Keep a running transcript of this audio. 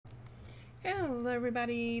Hello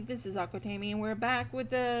everybody, this is Aquatami and we're back with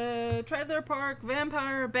the Trailer Park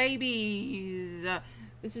Vampire Babies.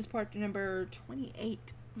 This is part number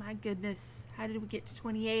 28. My goodness, how did we get to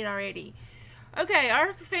 28 already? Okay,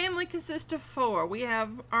 our family consists of 4. We have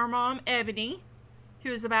our mom, Ebony, who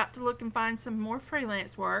is about to look and find some more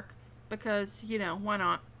freelance work because, you know, why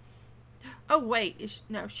not? Oh wait,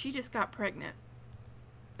 no, she just got pregnant.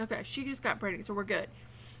 Okay, she just got pregnant, so we're good.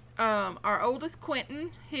 Our oldest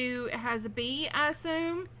Quentin, who has a B, I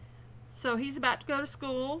assume. So he's about to go to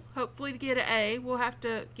school, hopefully to get an A. We'll have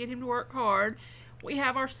to get him to work hard. We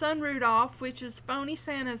have our son Rudolph, which is phony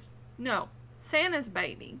Santa's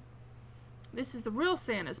baby. This is the real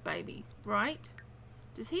Santa's baby, right?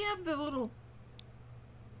 Does he have the little...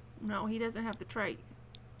 No, he doesn't have the trait.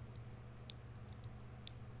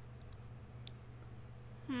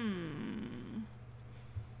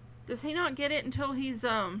 Does he not get it until he's,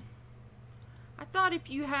 I thought if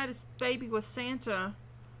you had a baby with Santa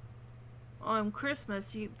on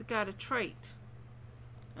Christmas, you got a trait.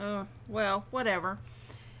 Well, whatever.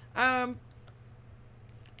 And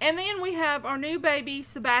then we have our new baby,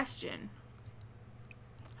 Sebastian,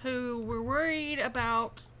 who we're worried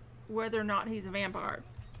about whether or not he's a vampire.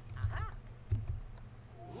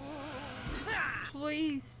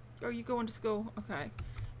 Please, are you going to school? Okay.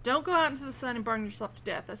 Don't go out into the sun and burn yourself to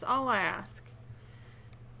death. That's all I ask.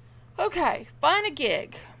 Okay, find a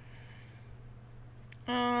gig.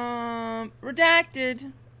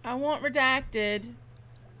 Redacted. I want redacted.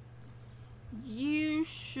 You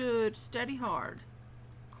should study hard,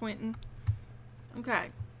 Quentin. Okay.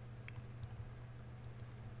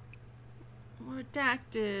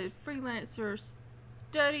 Redacted. Freelancer.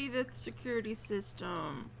 Study the security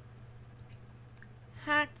system.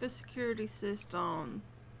 Hack the security system.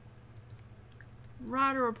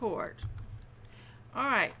 Write a report.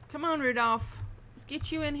 Alright, come on, Rudolph. Let's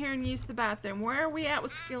get you in here and use the bathroom. Where are we at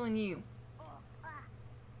with skilling you?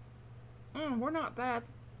 We're not bad.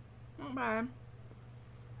 Not bad.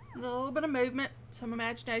 A little bit of movement, some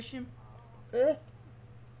imagination. I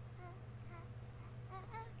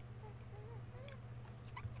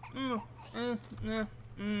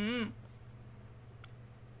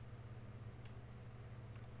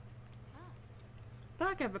feel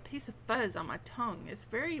like I have a piece of fuzz on my tongue. It's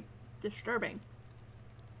very disturbing.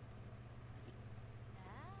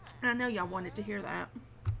 I know y'all wanted to hear that.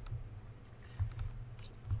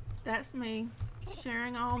 That's me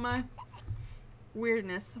sharing all my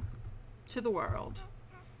weirdness to the world.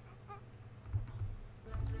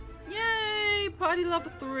 Yay! Potty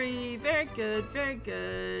level 3. Very good, very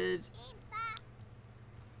good.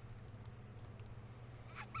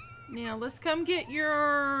 Now let's come get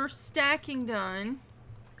your stacking done.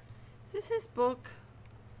 Is this his book?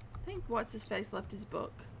 I think what's his face left his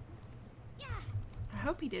book. I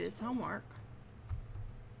hope he did his homework.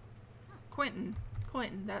 Quentin,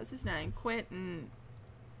 that's his name. Quentin.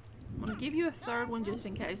 I'm gonna give you a third one just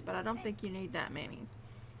in case, but I don't think you need that many.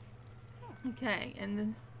 Okay, and the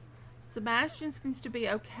Sebastian seems to be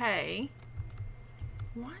okay.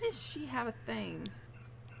 Why does she have a thing?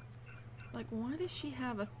 Like, why does she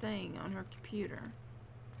have a thing on her computer?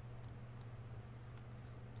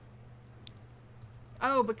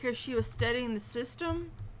 Oh, because she was studying the system?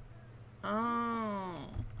 Oh.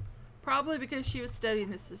 Probably because she was studying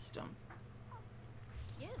the system.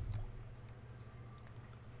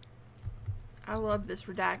 I love this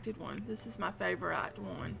redacted one. This is my favorite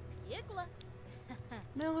one.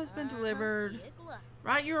 Mail has been delivered.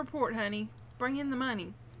 Write your report, honey. Bring in the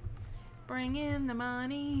money. Bring in the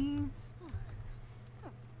monies.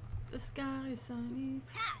 The sky is sunny.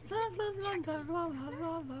 La la la la la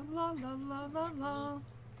la la la la la la.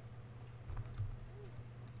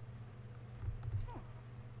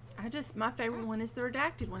 My favorite one is the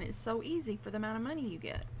redacted one. It's so easy for the amount of money you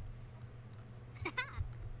get.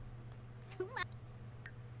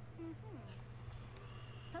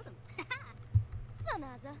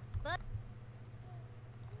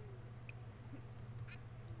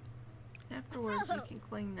 Afterwards, you can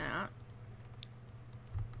clean that.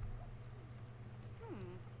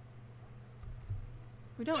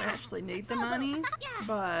 We don't actually need the money,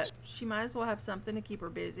 but she might as well have something to keep her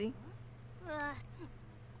busy.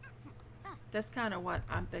 That's kind of what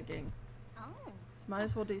I'm thinking. So might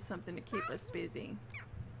as well do something to keep us busy.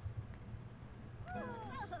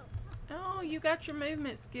 Oh, you got your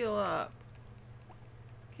movement skill up.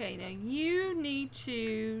 Okay, now you need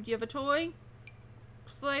to... Do you have a toy?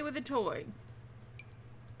 Play with a toy.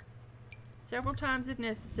 Several times if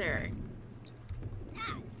necessary.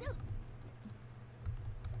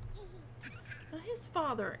 Now his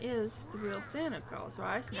father is the real Santa Claus,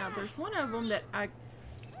 right? Now there's one of them that I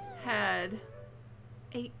had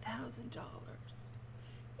 $8,000.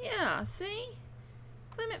 Yeah, see?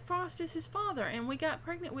 Clement Frost is his father, and we got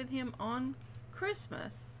pregnant with him on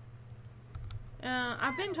Christmas.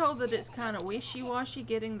 I've been told that it's kind of wishy-washy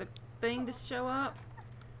getting the thing to show up.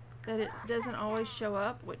 That it doesn't always show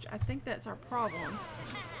up, which I think that's our problem.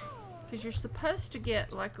 Because you're supposed to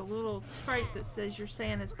get like a little trait that says you're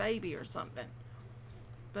Santa's baby or something.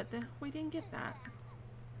 But we didn't get that.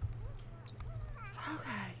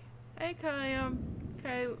 Okay. Hey,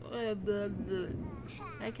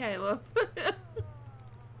 Hey, Caleb.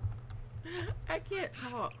 I can't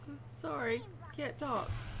talk. Sorry. Can't talk.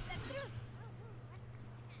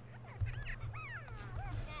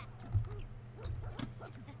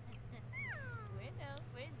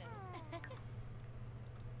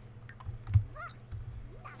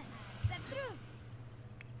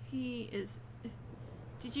 He is...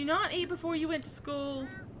 Did you not eat before you went to school?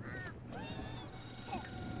 Oh,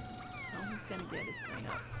 he's gonna get his thing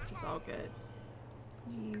up. It's all good.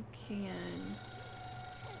 You can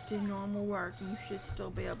do normal work and you should still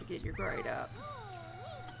be able to get your grade up.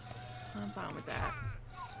 I'm fine with that.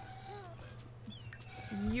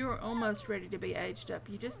 And you're almost ready to be aged up.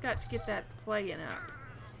 You just got to get that playing up.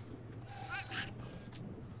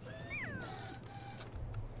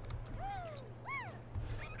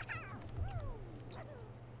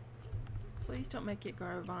 Please don't make it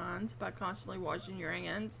grow vines by constantly washing your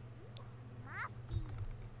hands.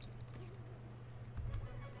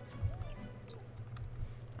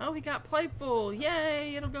 Oh, he got playful.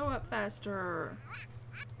 Yay, it'll go up faster.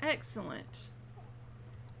 Excellent.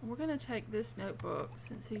 We're going to take this notebook.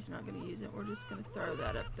 Since he's not going to use it, we're just going to throw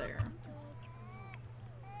that up there.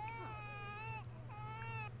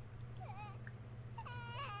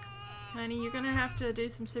 Honey, you're going to have to do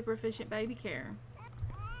some super efficient baby care.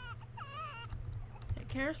 Take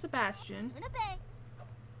care of Sebastian.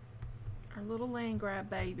 Our little land grab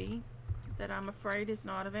baby that I'm afraid is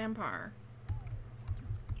not a vampire.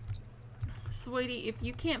 Sweetie, if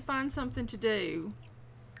you can't find something to do,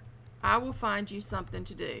 I will find you something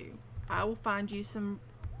to do. I will find you some...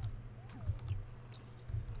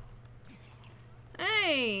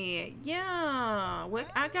 Hey, yeah.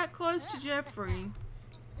 I got close to Jeffrey.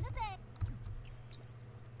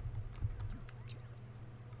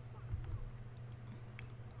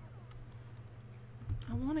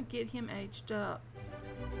 I want to get him aged up.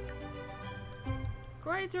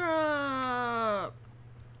 Grades are up.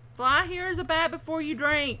 Fly, here's a bat before you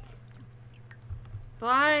drink.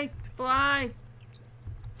 Fly, fly.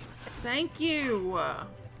 Thank you.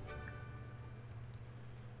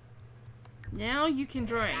 Now you can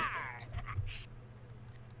drink.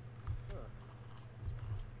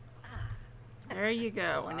 There you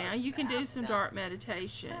go. And now you can do some dark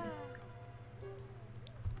meditation.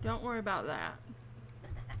 Don't worry about that.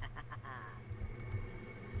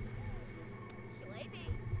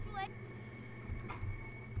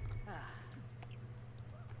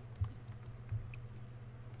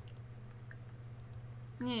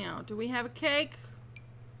 Now, do we have a cake?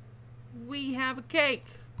 We have a cake.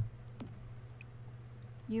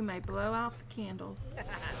 You may blow out the candles.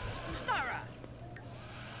 Sarah.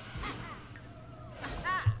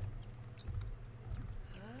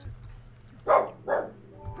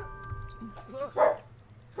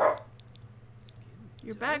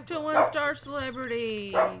 You're back to a one-star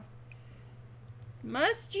celebrity.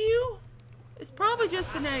 Must you? It's probably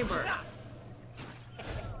just the neighbors.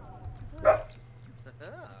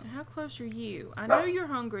 How close are you? I know you're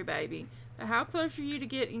hungry, baby. But how close are you to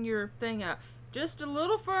getting your thing up? Just a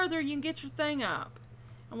little further, you can get your thing up.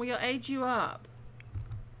 And we'll age you up.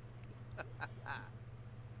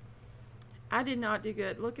 I did not do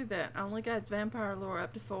good. Look at that. I only got vampire lore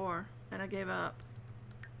up to 4. And I gave up.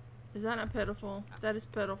 Is that not pitiful? That is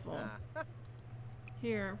pitiful.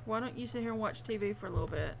 Here, why don't you sit here and watch TV for a little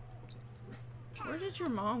bit? Where did your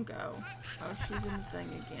mom go? Oh, she's in the thing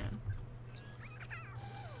again.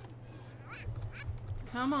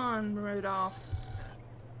 Come on, Rudolph.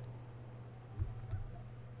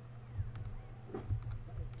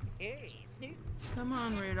 Hey, Snoop. Come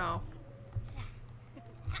on, Rudolph.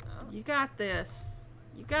 You got this.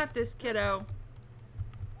 You got this, kiddo.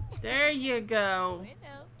 There you go.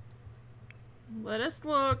 Let us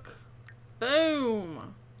look.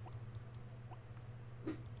 Boom.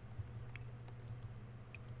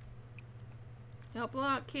 Help blow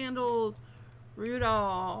out candles.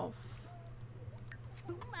 Rudolph.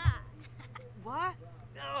 What?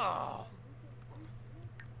 Oh.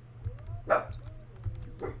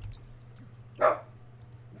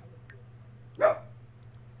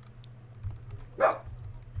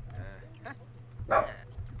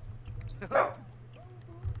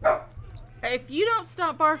 if you don't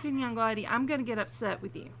stop barking, young lady, I'm gonna get upset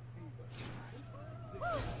with you.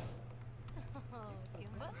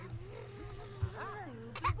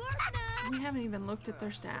 We haven't even looked at their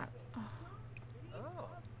stats. Oh. Oh.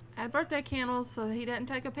 Add birthday candles so that he doesn't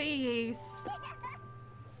take a piece.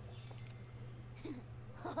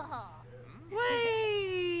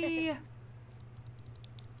 Whee!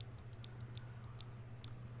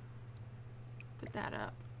 Put that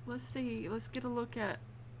up. Let's see. Let's get a look at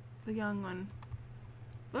the young one.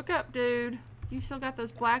 Look up, dude. You still got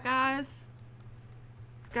those black eyes?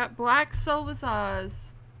 It's got black soulless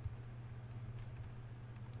eyes.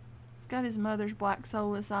 It's got his mother's black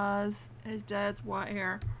soulless eyes. His dad's white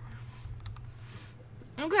hair.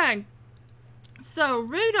 Okay. So,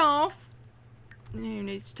 Rudolph, who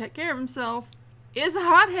needs to take care of himself, is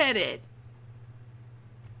hot-headed.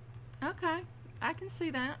 Okay. I can see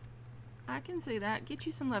that. I can see that. Get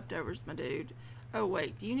you some leftovers, my dude. Oh,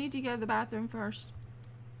 wait. Do you need to go to the bathroom first?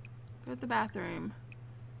 Go to the bathroom.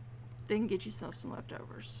 Then get yourself some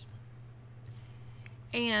leftovers.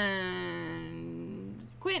 And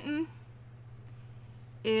Quentin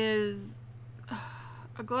is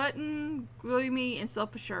a glutton, gloomy, and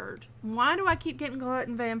self-assured. Why do I keep getting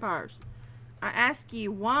glutton vampires? I ask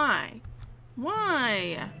you, why?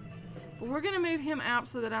 Why? We're going to move him out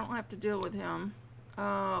so that I don't have to deal with him.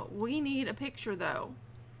 We need a picture, though.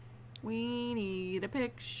 We need a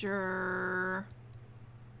picture.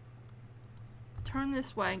 Turn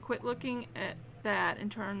this way and quit looking at that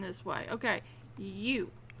and turn this way. Okay, you.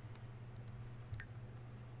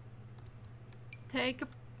 Take a...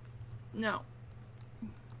 No.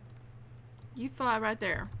 You fly right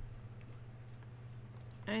there.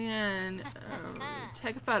 And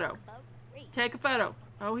take a photo. Take a photo.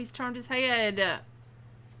 Oh, he's turned his head.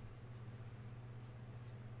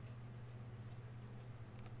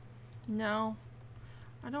 No.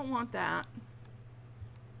 I don't want that.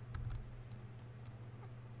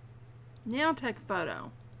 Now take a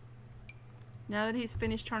photo. Now that he's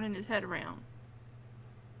finished turning his head around.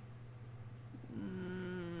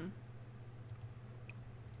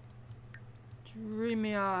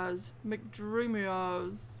 Dreamy eyes. McDreamy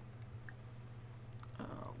eyes.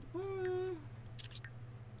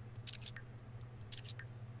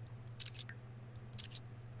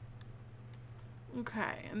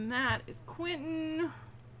 Okay, and that is Quentin.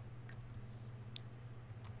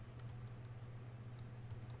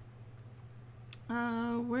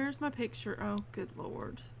 Where's my picture? Oh, good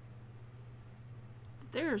Lord.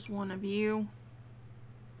 There's one of you.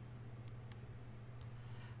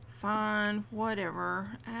 Fine,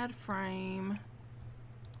 whatever. Add frame.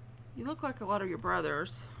 You look like a lot of your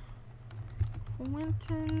brothers.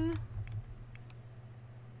 Quentin.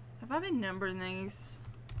 Have I been numbering these?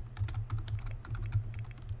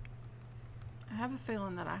 I have a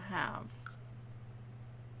feeling that I have.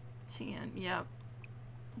 10, yep.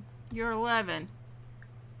 You're 11.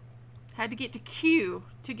 Had to get to Q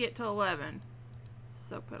to get to 11.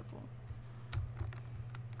 So pitiful.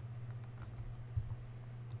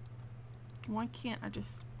 Why can't I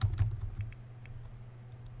just...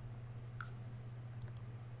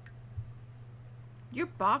 You're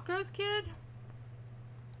Baco's kid?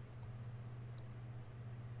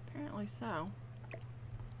 Apparently so.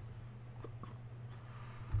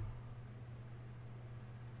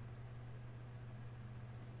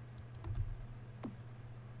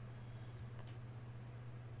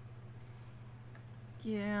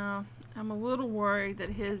 Yeah, I'm a little worried that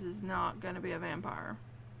his is not going to be a vampire.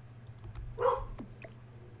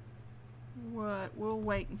 What? We'll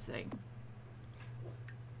wait and see.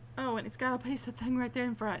 Oh, and it's got a piece of thing right there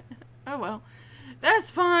in front. Oh, well. That's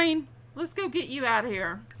fine. Let's go get you out of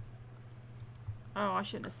here. Oh, I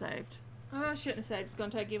shouldn't have saved. Oh, I shouldn't have saved. It's going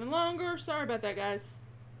to take even longer. Sorry about that, guys.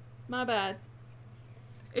 My bad.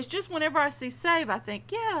 It's just whenever I see save, I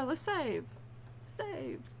think, yeah, let's save.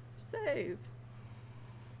 Save. Save.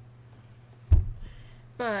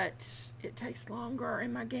 But it takes longer,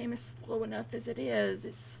 and my game is slow enough as it is.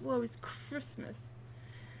 It's slow as Christmas.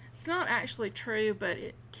 It's not actually true, but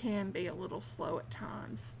it can be a little slow at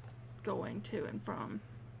times going to and from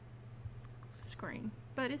the screen.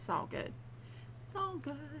 But it's all good. It's all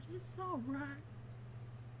good. It's all right.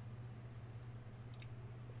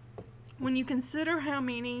 When you consider how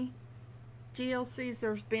many DLCs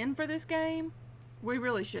there's been for this game, we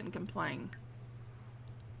really shouldn't complain.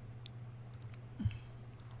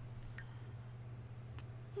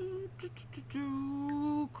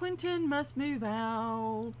 Quentin must move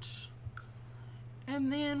out.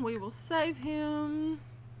 And then we will save him.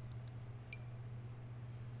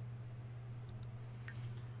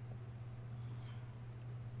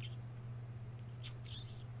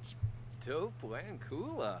 Topo and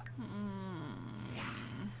Kula.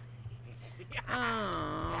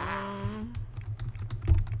 Um,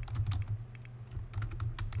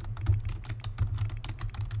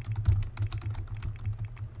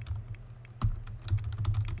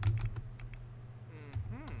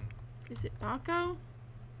 Is it Baco?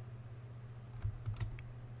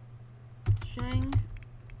 Shang?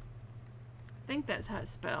 I think that's how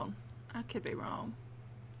it's spelled. I could be wrong.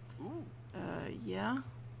 Ooh. Yeah.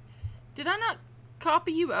 Did I not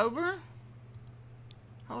copy you over?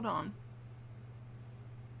 Hold on.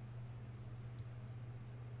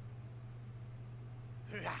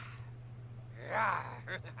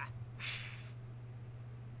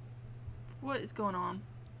 What is going on?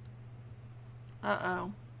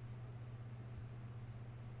 Uh-oh.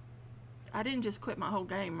 I didn't just quit my whole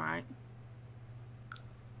game, right?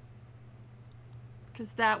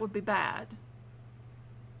 Because that would be bad.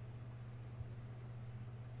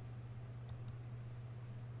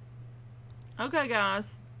 Okay,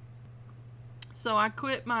 guys. So I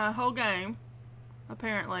quit my whole game,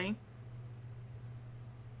 apparently.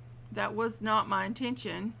 That was not my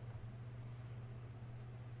intention.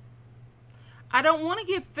 I don't want to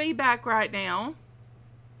give feedback right now.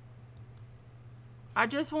 I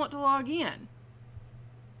just want to log in.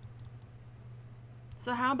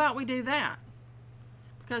 So how about we do that?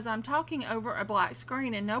 Because I'm talking over a black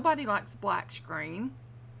screen and nobody likes a black screen.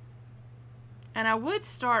 And I would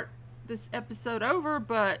start this episode over,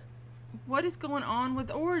 but what is going on with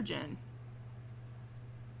Origin?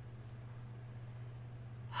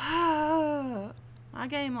 My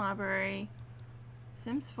game library,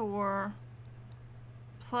 Sims 4,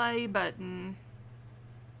 play button.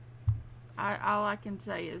 All I can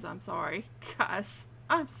say is I'm sorry, guys.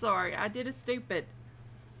 I'm sorry. I did a stupid.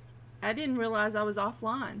 I didn't realize I was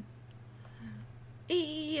offline.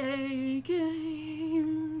 EA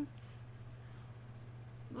Games.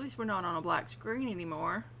 At least we're not on a black screen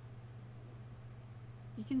anymore.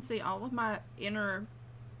 You can see all of my inner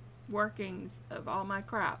workings of all my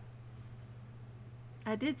crap.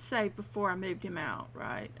 I did save before I moved him out,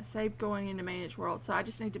 right? I saved going into Managed World, so I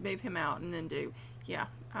just need to move him out and then do... Yeah,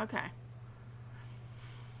 okay.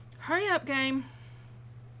 Hurry up, game.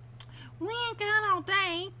 We ain't got all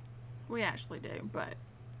day. We actually do, but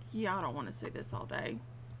y'all don't want to see this all day.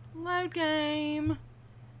 Load game.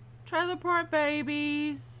 Trailer Park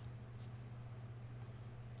Babies.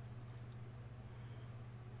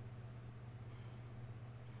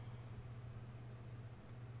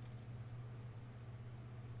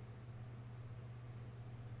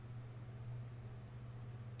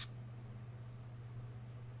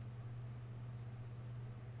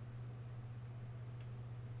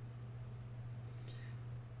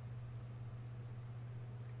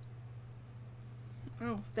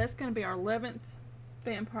 Oh, that's going to be our 11th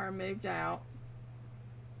vampire moved out.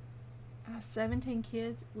 17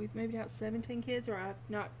 kids. We've moved out 17 kids, or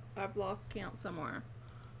I've lost count somewhere.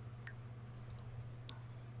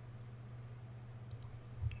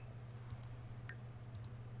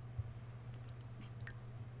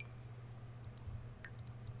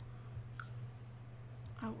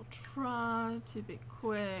 I will try to be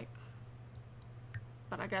quick,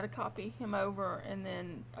 but I got to copy him over and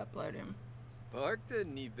then upload him. Parkta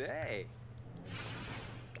Nibe.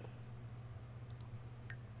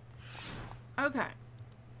 Okay.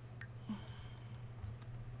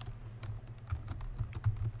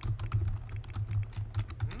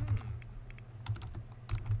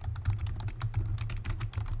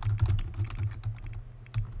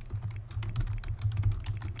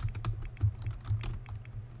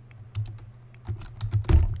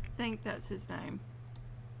 I think that's his name.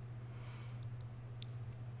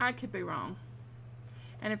 I could be wrong.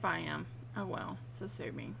 And if I am, oh well, so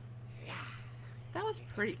sue me. That was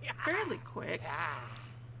fairly quick.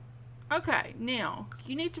 Okay, now,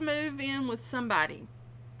 you need to move in with somebody.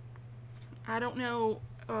 I don't know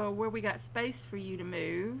where we got space for you to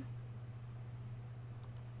move.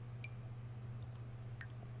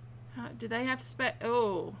 Do they have space?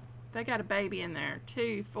 Oh, they got a baby in there.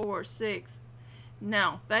 2, 4, 6.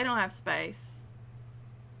 No, they don't have space.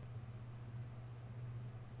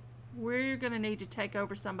 We're going to need to take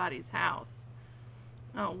over somebody's house.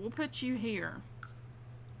 Oh, we'll put you here.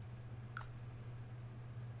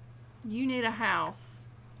 You need a house.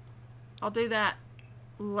 I'll do that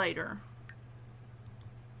later.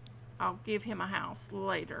 I'll give him a house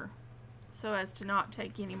later, so as to not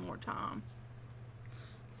take any more time.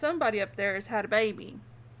 Somebody up there has had a baby,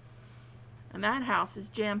 and that house is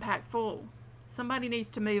jam-packed full. Somebody needs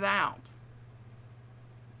to move out.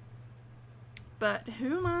 But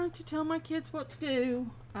who am I to tell my kids what to do?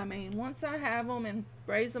 I mean, once I have them and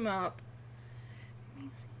raise them up,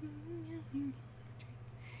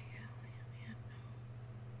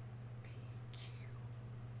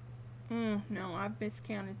 No, I've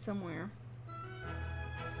miscounted somewhere.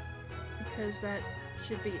 Because that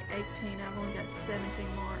should be 18. I've only got 17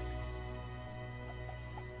 marked.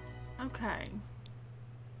 Okay.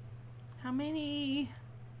 How many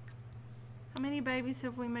babies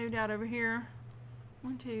have we moved out over here?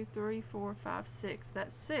 1, 2, 3, 4, 5, 6.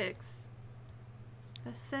 That's 6.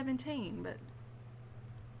 That's 17, but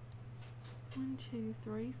 1, 2,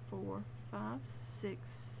 3, 4, 5, 6,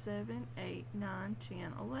 7, 8, 9,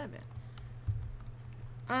 10, 11.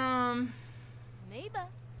 Smeeba.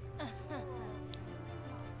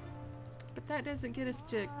 But that doesn't get us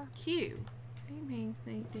to Q. A, B,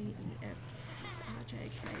 C, D, E, F, I, J,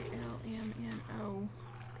 K, L, M, N, O,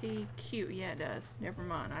 P, Q. Yeah, it does. Never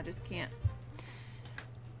mind. I just can't.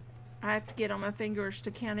 I have to get on my fingers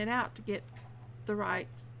to count it out to get the right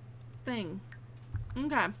thing.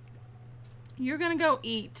 Okay. You're gonna go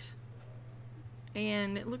eat.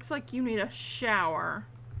 And it looks like you need a shower.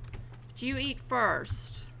 But you eat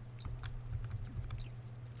first.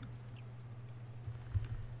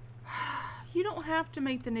 You don't have to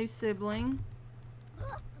meet the new sibling.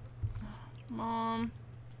 Mom,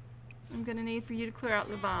 I'm gonna need for you to clear out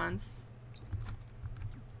the vines.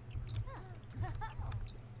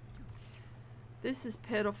 This is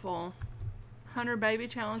pitiful. 100 baby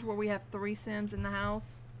challenge where we have 3 Sims in the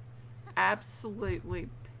house. Absolutely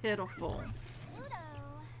pitiful.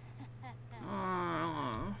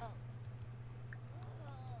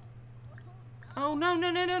 Oh, no,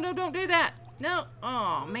 no, no, no, no, don't do that. No.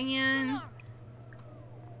 Oh, man.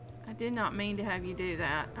 I did not mean to have you do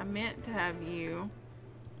that. I meant to have you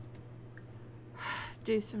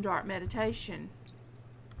do some dark meditation.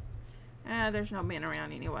 There's no men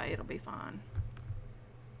around anyway. It'll be fine.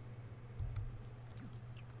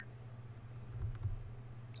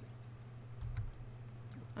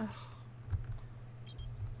 Ugh.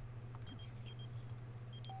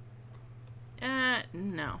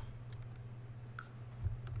 No.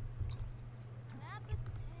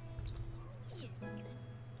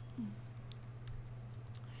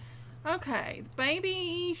 Okay, the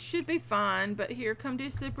baby should be fine, but here, come do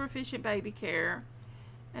super efficient baby care.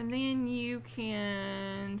 And then you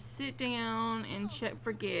can sit down and check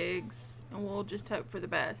for gigs, and we'll just hope for the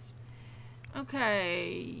best.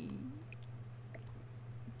 Okay.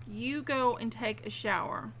 You go and take a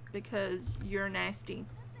shower, because you're nasty.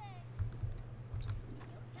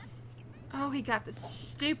 Oh, he got the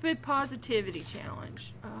stupid positivity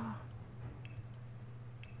challenge. Oh.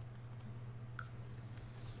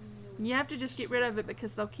 You have to just get rid of it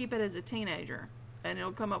because they'll keep it as a teenager and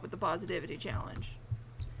it'll come up with the positivity challenge.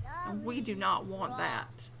 And we do not want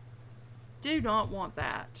that. Do not want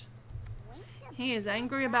that. He is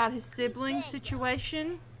angry about his sibling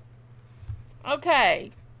situation.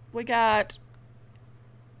 Okay. We got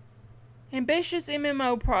ambitious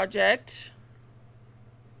MMO project.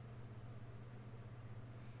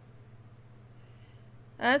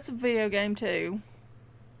 That's a video game too.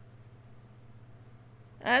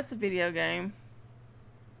 That's a video game.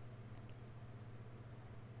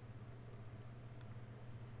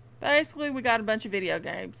 Basically, we got a bunch of video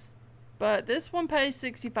games. But this one pays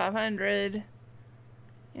 $6,500.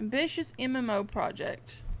 Ambitious MMO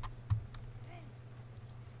project.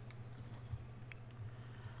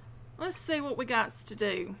 Let's see what we got to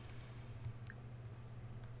do.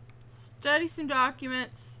 Study some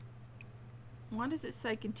documents. Why does it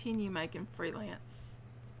say continue making freelance?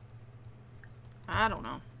 I don't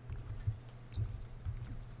know.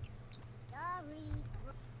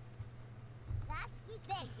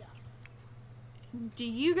 Do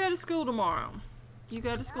you go to school tomorrow? You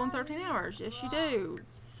go to school in 13 hours. Yes, you do.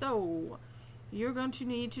 So, you're going to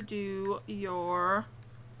need to do your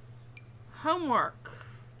homework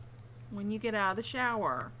when you get out of the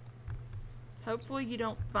shower. Hopefully you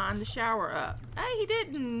don't find the shower up. Hey, he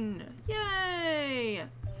didn't. Yay.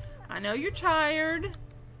 I know you're tired.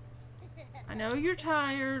 I know you're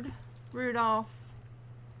tired, Rudolph.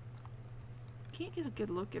 Can't get a good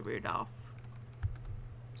look at Rudolph.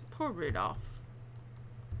 Poor Rudolph.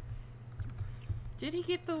 Did he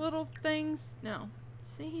get the little things? No.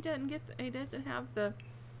 See, he doesn't get. He doesn't have the.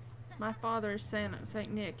 My father is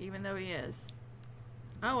Saint Nick, even though he is.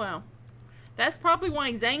 Oh well. That's probably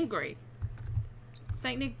why he's angry.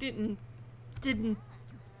 Saint Nick didn't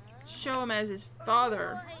show him as his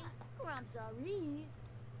father.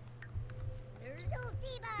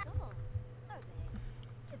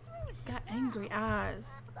 He's got angry eyes.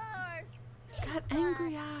 He's got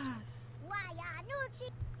angry eyes.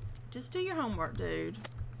 Just do your homework, dude.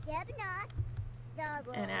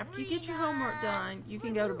 And after you get your homework done, you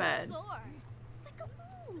can go to bed.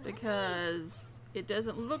 Because it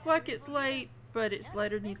doesn't look like it's late, but it's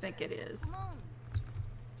later than you think it is.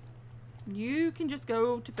 You can just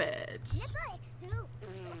go to bed.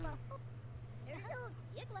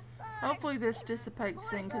 Hopefully this dissipates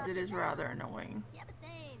soon because it is rather annoying.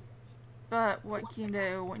 But what can you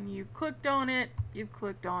do? When you've clicked on it, you've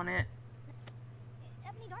clicked on it.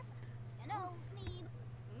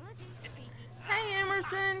 Hey,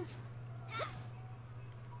 Emerson.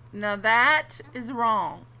 Now that is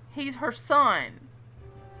wrong. He's her son.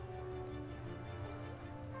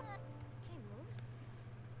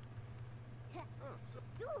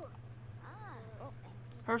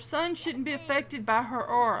 Her son shouldn't be affected by her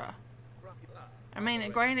aura. I mean,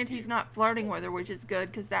 granted, he's not flirting with her, which is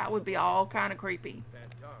good, because that would be all kind of creepy.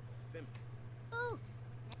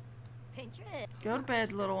 Go to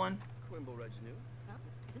bed, little one.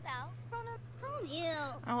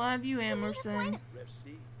 I love you, Emerson.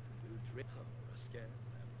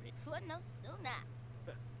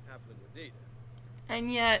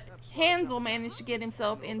 And yet, Hansel managed to get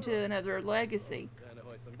himself into another legacy,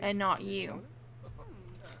 and not you.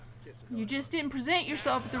 You just didn't present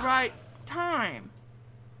yourself at the right time.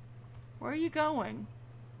 Where are you going?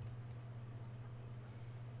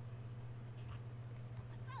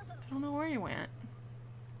 I don't know where you went.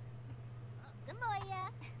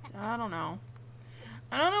 I don't know.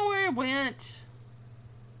 I don't know where it went.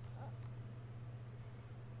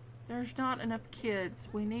 There's not enough kids.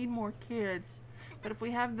 We need more kids. But if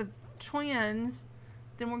we have the twins,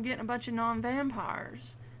 then we're getting a bunch of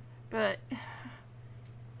non-vampires. But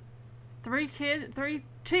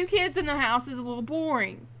two kids in the house is a little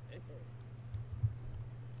boring.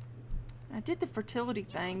 I did the fertility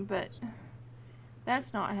thing, but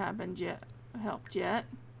that's not helped yet.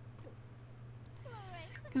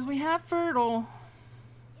 Because we have fertile.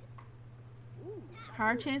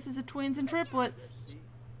 Higher chances of twins and triplets.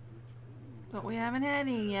 But we haven't had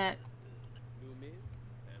any yet.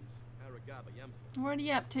 What are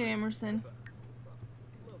you up to, Emerson?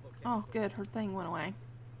 Oh, good. Her thing went away.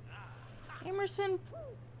 Emerson,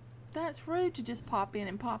 that's rude to just pop in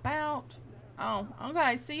and pop out. Oh,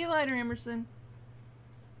 okay. See you later, Emerson.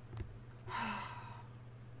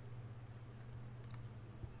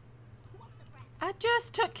 I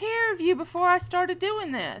just took care of you before I started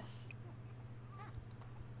doing this.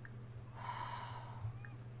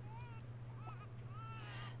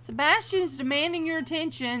 Sebastian's demanding your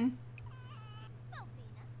attention.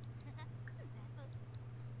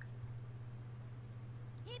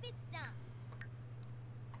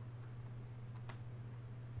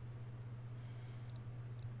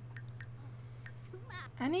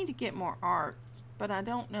 I need to get more art, but I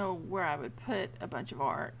don't know where I would put a bunch of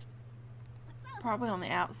art. Probably on the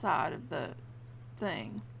outside of the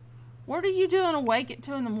thing. What are you doing awake at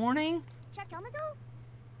 2 in the morning?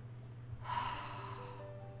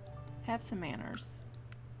 Have some manners.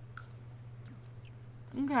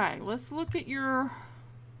 Okay, let's look at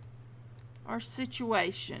our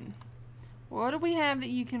situation. What do we have that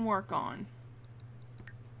you can work on?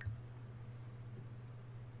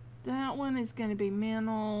 That one is going to be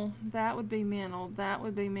mental. That would be mental. That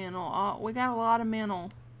would be mental. Oh, we got a lot of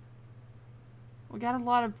mental. We got a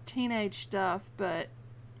lot of teenage stuff, but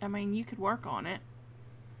I mean, you could work on it.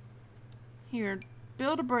 Here,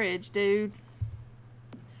 build a bridge, dude.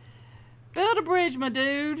 Build a bridge, my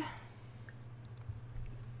dude.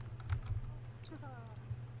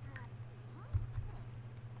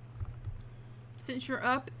 Since you're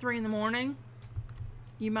up at 3 in the morning,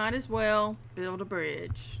 you might as well build a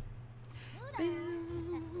bridge.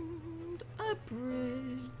 Build a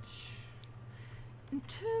bridge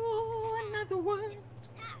into another world.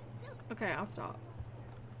 Okay, I'll stop.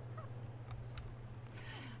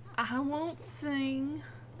 I won't sing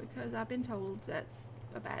because I've been told that's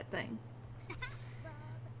a bad thing.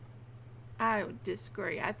 I would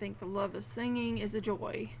disagree. I think the love of singing is a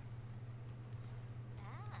joy.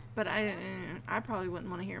 But I probably wouldn't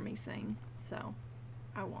want to hear me sing, so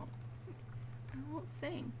I won't. I won't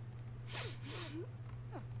sing.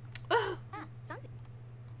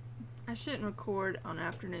 I shouldn't record on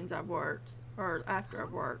afternoons I've worked, or after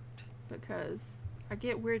I've worked, because I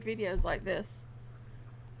get weird videos like this.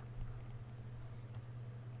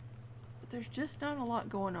 But there's just not a lot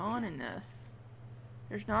going on in this.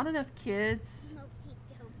 There's not enough kids.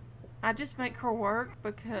 I just make her work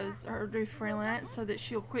because her do freelance so that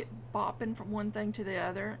she'll quit bopping from one thing to the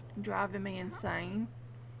other and driving me insane.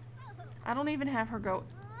 I don't even have her go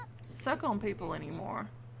suck on people anymore.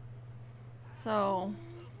 So,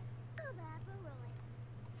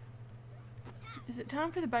 is it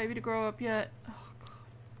time for the baby to grow up yet? Oh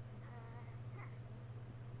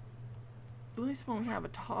At least when we have a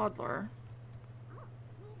toddler.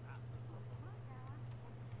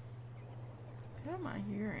 Who am I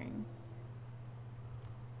hearing?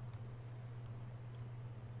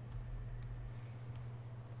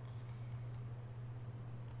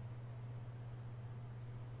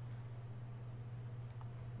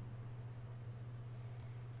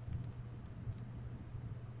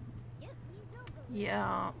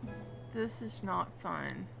 Yeah, this is not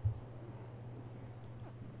fun.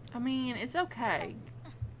 I mean, it's okay.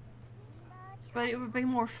 But it would be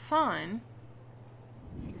more fun.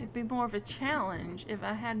 It'd be more of a challenge if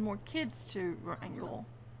I had more kids to wrangle.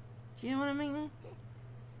 Do you know what I mean?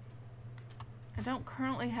 I don't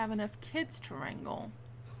currently have enough kids to wrangle.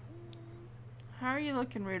 How are you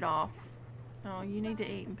looking, Rudolph? Oh, you need to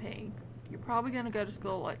eat and pee. You're probably going to go to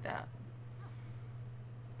school like that.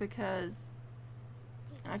 Because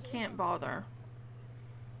I can't bother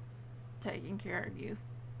taking care of you.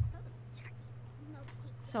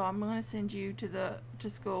 So I'm going to send you to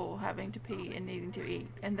school having to pee and needing to eat.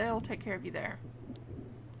 And they'll take care of you there.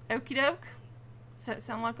 Okie doke? Does that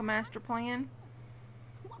sound like a master plan?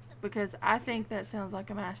 Because I think that sounds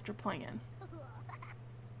like a master plan.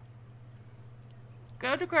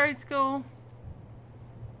 Go to grade school.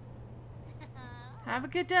 Have a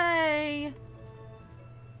good day.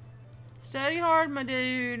 Study hard, my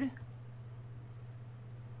dude.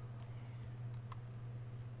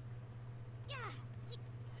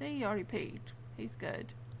 See, he already peed. He's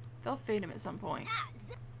good. They'll feed him at some point.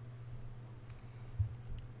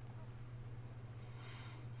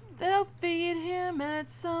 They'll feed him at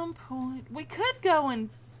some point. We could go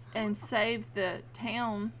and save the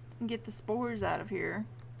town and get the spores out of here.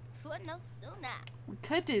 We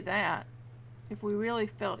could do that if we really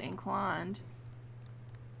felt inclined.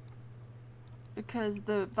 Because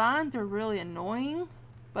the vines are really annoying,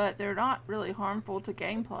 but they're not really harmful to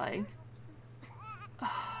gameplay.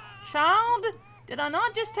 Child, did I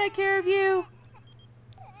not just take care of you?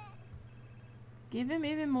 Give him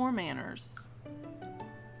even more manners.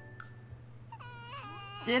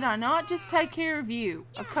 Did I not just take care of you?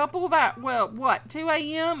 A couple of hours, well, what, 2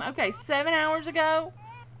 a.m.? Okay, 7 hours ago?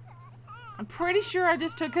 I'm pretty sure I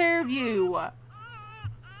just took care of you.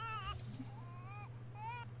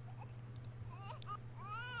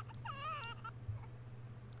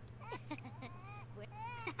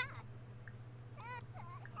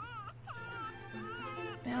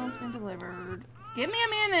 Mail's been delivered. Give me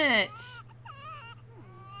a minute!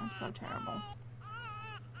 I'm so terrible.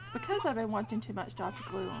 It's because I've been watching too much Dr.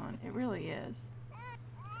 Glue on. It really is.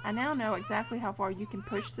 I now know exactly how far you can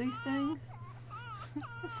push these things.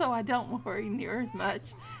 So I don't worry near as much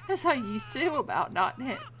as I used to about not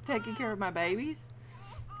taking care of my babies.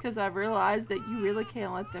 Because I've realized that you really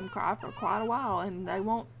can let them cry for quite a while and they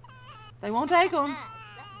won't take them.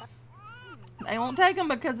 They won't take them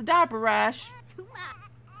because of diaper rash.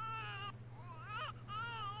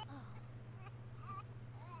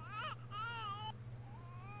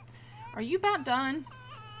 Are you about done?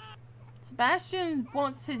 Sebastian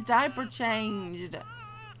wants his diaper changed.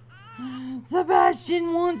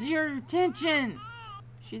 Sebastian wants your attention.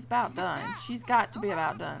 She's about done. She's got to be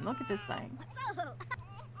about done. Look at this thing.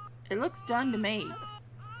 It looks done to me.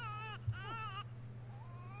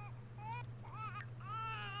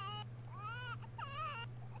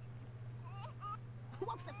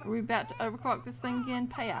 Are we about to overclock this thing again?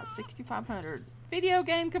 Payout 6,500. Video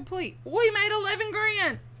game complete. We made 11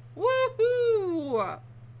 grand. Woohoo!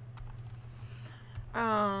 I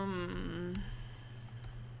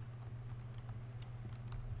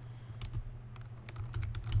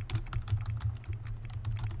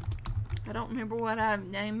don't remember what I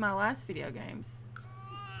named my last video games.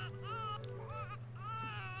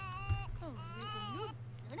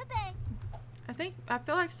 I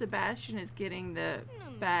feel like Sebastian is getting the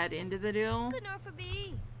bad end of the deal.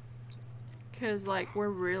 Because, like, we're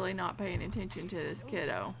really not paying attention to this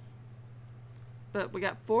kiddo. But we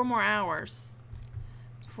got 4 more hours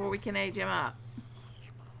before we can age him up.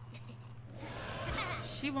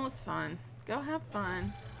 She wants fun. Go have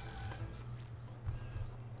fun.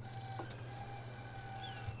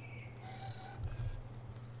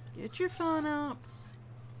 Get your fun up.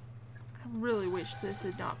 I really wish this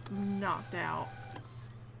had not knocked out.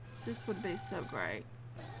 This would be so great.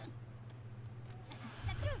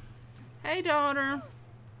 Hey, daughter.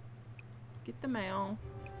 Get the mail.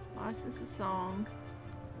 License a song.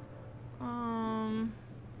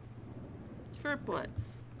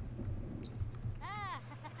 Triplets.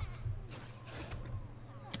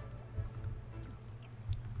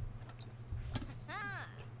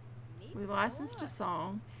 We licensed a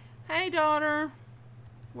song. Hey, daughter.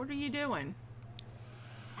 What are you doing?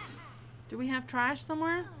 Do we have trash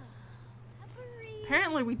somewhere?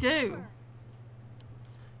 Apparently we do.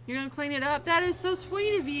 You're gonna clean it up? That is so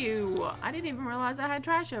sweet of you. I didn't even realize I had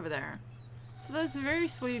trash over there. So that's very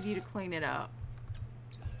sweet of you to clean it up.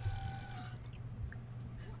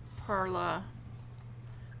 Perla.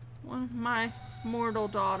 My mortal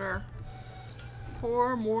daughter.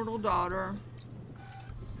 Poor mortal daughter.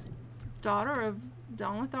 Daughter of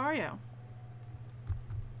Don Lothario.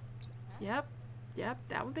 Yep,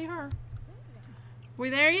 that would be her. We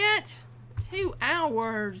there yet? 2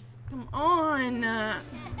 hours. Come on.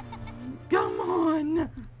 Come on.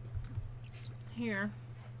 Here.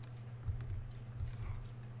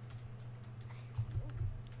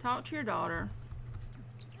 Talk to your daughter.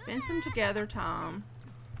 Spend some together time.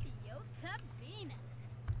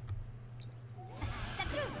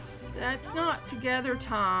 That's not together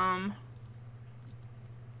time.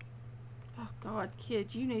 Oh God,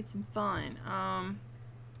 kids, you need some fun.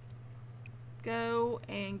 Go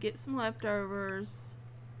and get some leftovers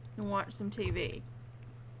and watch some TV.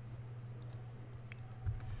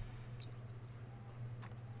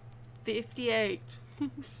 $58.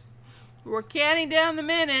 We're counting down the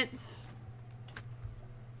minutes.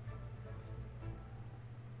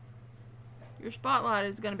 Your spotlight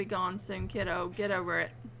is going to be gone soon, kiddo. Get over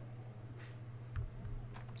it.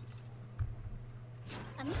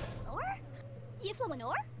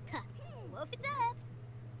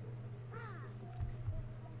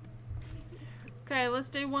 Okay, let's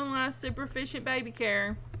do one last super efficient baby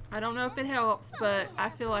care. I don't know if it helps, but I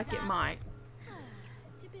feel like it might.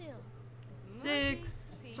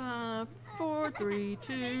 6, 5, 4, 3,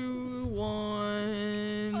 2,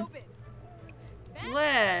 1.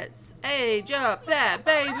 Let's age up that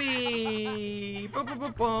baby. Boom, boom,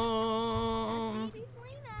 boom, boom.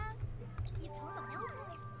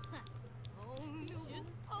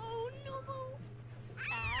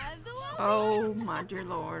 Oh my dear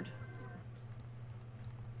Lord.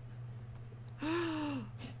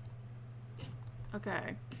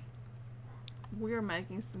 Okay. We are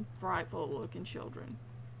making some frightful looking children.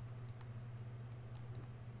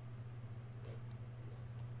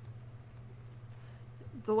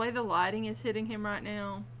 The way the lighting is hitting him right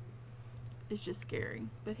now is just scary.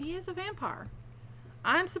 But he is a vampire.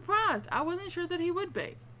 I'm surprised. I wasn't sure that he would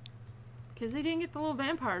be. Because he didn't get the little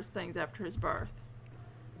vampires things after his birth.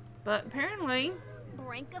 But apparently...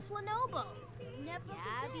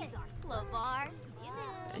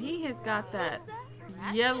 he has got that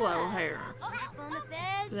yellow hair.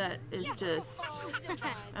 That is just...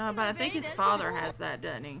 but I think his father has that,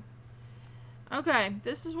 doesn't he? Okay,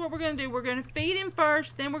 this is what we're going to do. We're going to feed him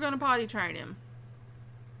first, then we're going to potty train him.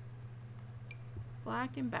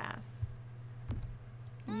 Black and Bass.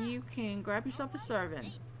 You can grab yourself a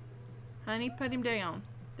serving. Honey, put him down.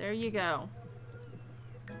 There you go.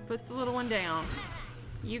 Put the little one down.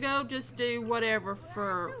 You go just do whatever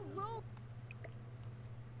for...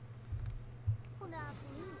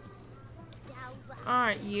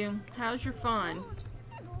 Alright, you. How's your fun?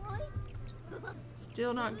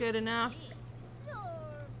 Still not good enough?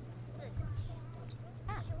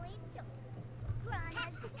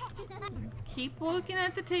 Keep looking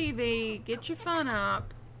at the TV. Get your fun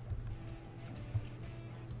up.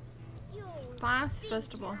 Spice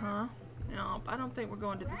Festival, huh? No, I don't think we're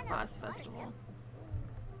going to the Spice Festival.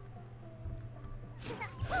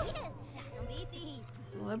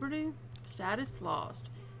 Celebrity status lost.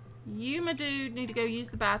 You, my dude, need to go use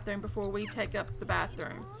the bathroom before we take up the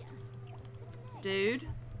bathroom. Dude,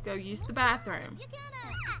 go use the bathroom.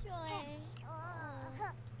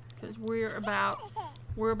 Because we're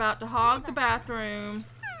about to hog the bathroom.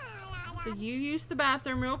 So you use the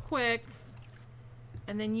bathroom real quick.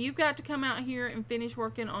 And then you've got to come out here and finish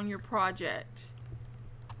working on your project.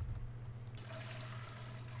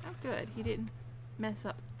 Oh, good. You didn't mess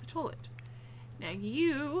up the toilet. Now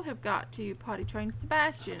you have got to potty train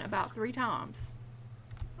Sebastian about 3 times.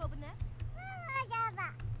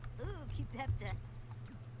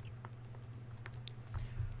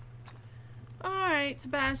 Alright,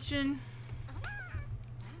 Sebastian.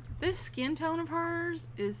 This skin tone of hers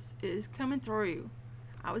is coming through.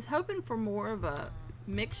 I was hoping for more of a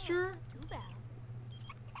mixture.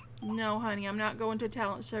 No, honey, I'm not going to a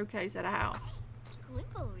talent showcase at a house.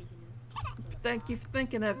 Thank you for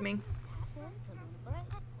thinking of me.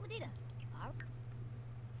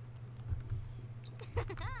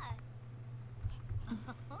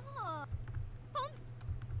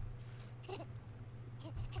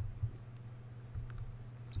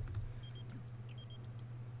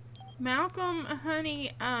 Malcolm,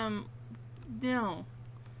 honey, no.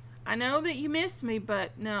 I know that you miss me,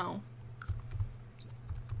 but no.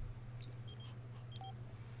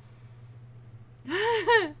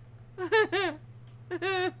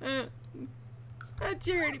 A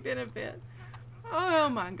charity benefit. Oh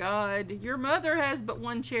my God. Your mother has but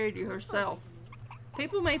one charity herself.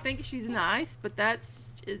 People may think she's nice, but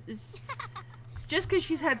it's just because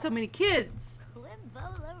she's had so many kids.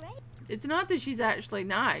 It's not that she's actually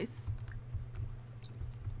nice.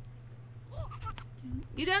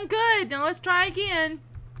 You done good. Now let's try again.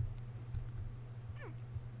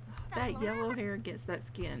 That yellow hair against that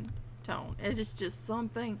skin tone. It is just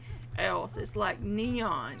something else. It's like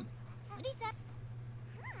neon.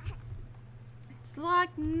 It's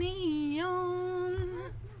like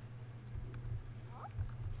neon.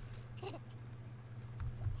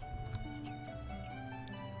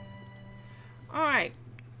 Alright.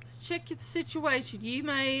 Let's check the situation. You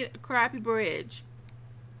made a crappy bridge.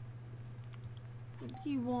 What do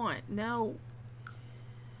you want? No.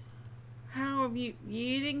 How have you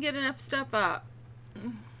didn't get enough stuff up.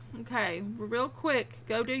 Okay, real quick,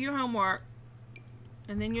 go do your homework.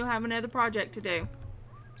 And then you'll have another project to do.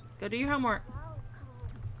 Go do your homework.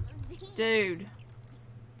 Dude,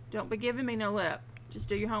 don't be giving me no lip. Just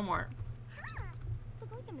do your homework.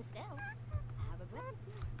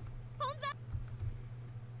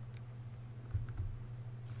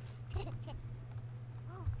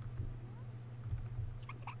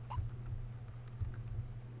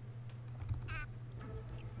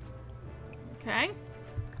 Okay.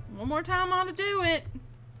 One more time on to do it.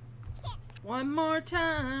 One more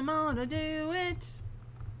time on to do it.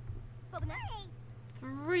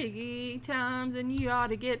 3 times and you ought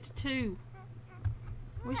to get to 2.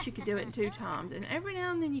 Wish you could do it in 2 times. And every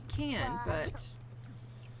now and then you can, but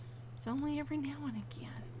it's only every now and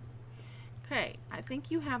again. Okay, I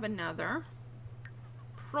think you have another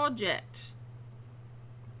project.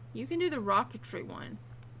 You can do the rocketry one.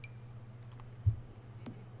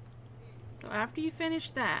 So after you finish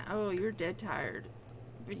that, oh, you're dead tired.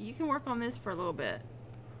 But you can work on this for a little bit.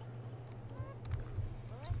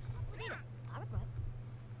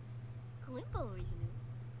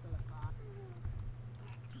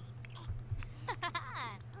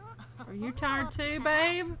 Are you tired too,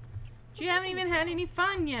 babe? You haven't even had any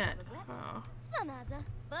fun yet. Oh.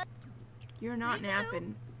 You're not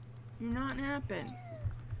napping. You're not napping.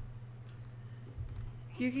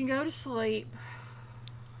 You can go to sleep.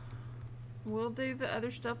 We'll do the other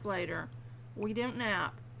stuff later. We don't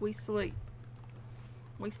nap. We sleep.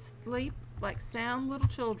 We sleep like sound little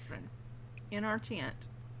children in our tent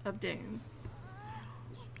of doom.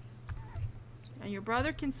 And your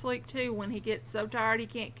brother can sleep too. When he gets so tired he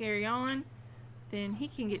can't carry on, then he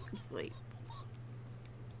can get some sleep.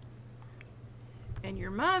 And your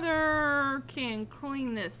mother can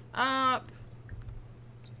clean this up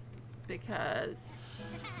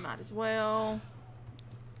because might as well.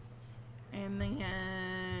 And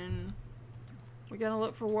then we're gonna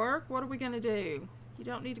look for work. What are we gonna do? You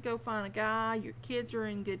don't need to go find a guy. Your kids are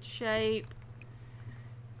in good shape.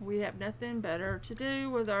 We have nothing better to do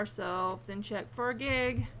with ourselves than check for a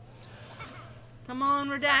gig. Come on,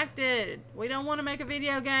 Redacted. We don't want to make a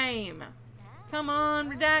video game. Come on,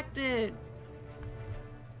 Redacted.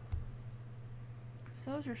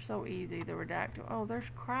 Those are so easy, the Redacted. Oh, there's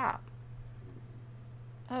crap.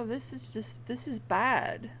 Oh, this is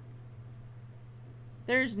bad.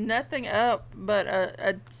 There's nothing up but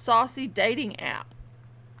a saucy dating app.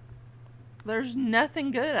 There's nothing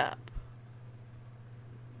good up.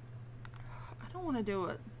 I don't want to do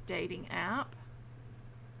a dating app.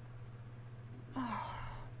 Oh.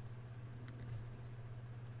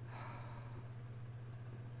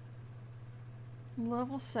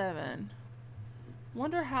 Level 7.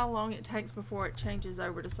 Wonder how long it takes before it changes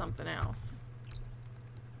over to something else.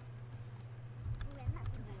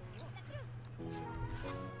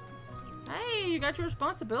 Hey, you got your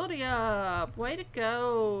responsibility up. Way to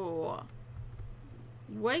go.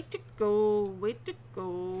 Way to go. Way to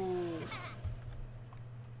go.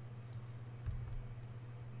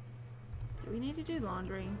 Do we need to do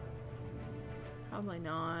laundry? Probably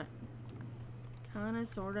not. Kinda,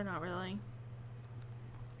 sorta, not really.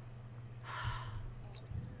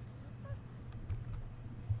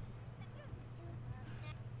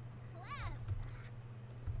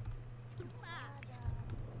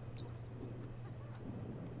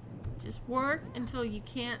 Just work until you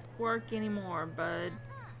can't work anymore, bud.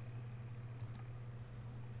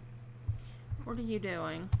 What are you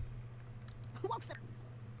doing?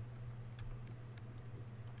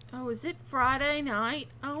 Oh, is it Friday night?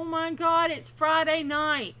 Oh my god, it's Friday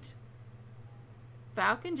night!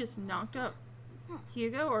 Falcon just knocked up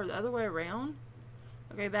Hugo, or the other way around?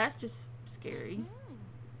 Okay, that's just scary.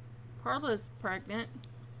 Carla's pregnant.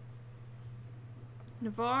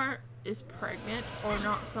 Navarre is pregnant or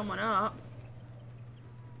knocked someone up.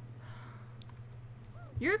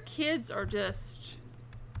 Your kids are just...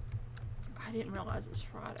 I didn't realize it's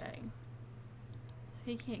Friday. So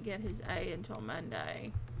he can't get his A until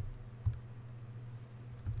Monday.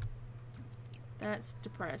 That's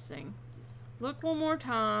depressing. Look one more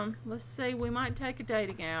time. Let's see, we might take a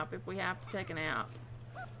dating app if we have to take an app.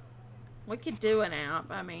 We could do an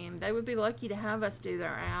app. I mean, they would be lucky to have us do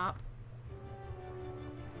their app.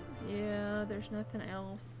 Yeah, there's nothing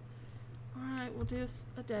else. Alright, we'll do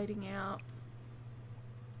a dating app.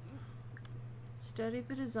 Study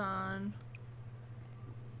the design.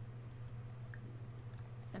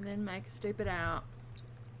 And then make a stupid app.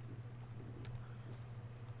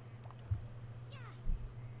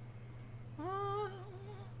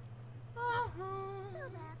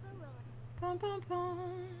 Pum, pum, pum.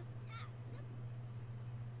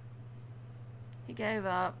 He gave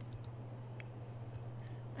up.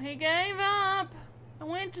 He gave up. I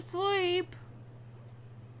went to sleep.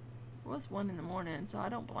 It was 1 in the morning, so I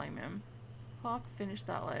don't blame him. I'll finish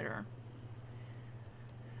that later.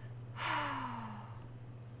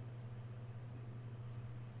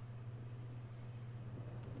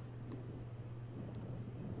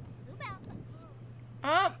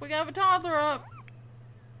 Oh, we got a toddler up.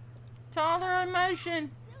 Toddler in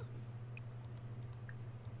motion.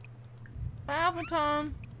 Babble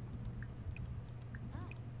time.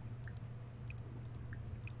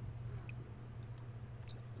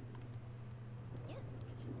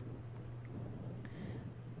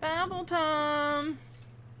 Babble time.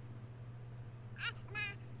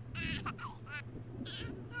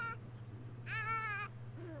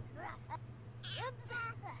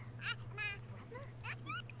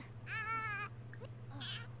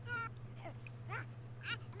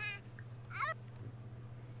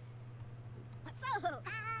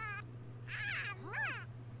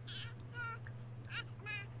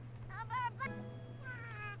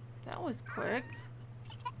 That was quick.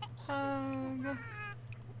 Hug. Oh.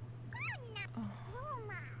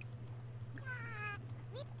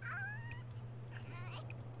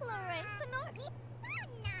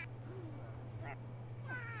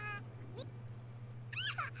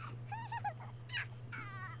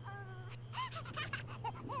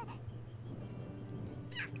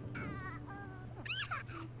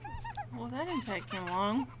 Well, that didn't take him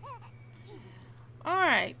long.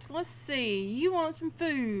 Alright, let's see. You want some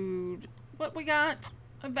food. What we got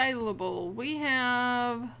available? We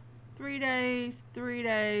have 3 days, 3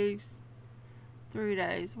 days, 3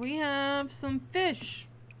 days. We have some fish.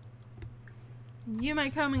 You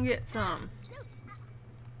may come and get some.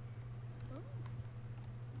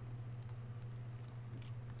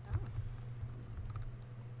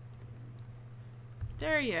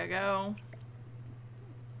 There you go.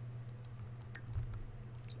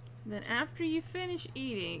 Then after you finish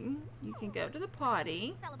eating, you can go to the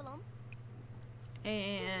potty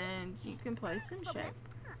and you can play some shape.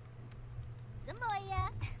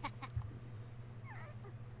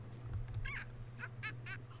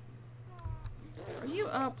 Are you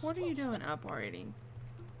up? What are you doing up already?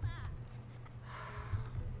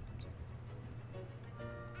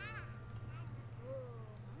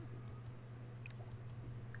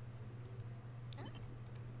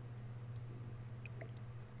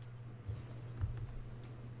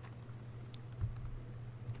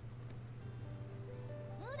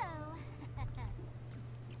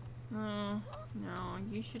 Oh, no,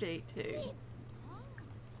 you should eat too.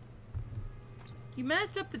 You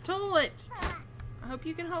messed up the toilet. I hope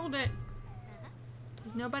you can hold it.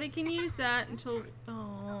 'Cause nobody can use that until...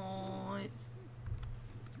 Oh, it's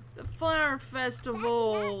the flower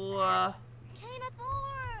festival.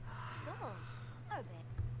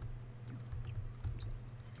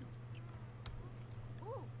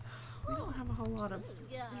 We don't have a whole lot of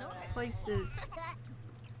places.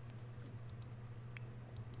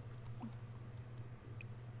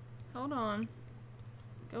 Hold on.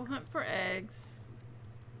 Go hunt for eggs.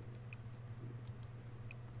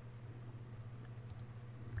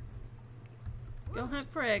 Go hunt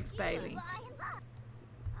for eggs, baby.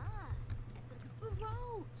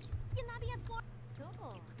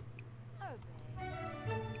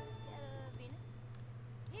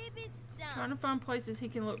 Trying to find places he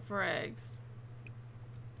can look for eggs.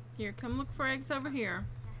 Here, come look for eggs over here.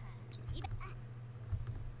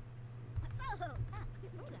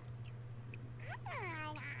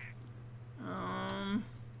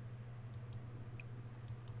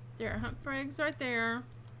 There, hunt for eggs right there.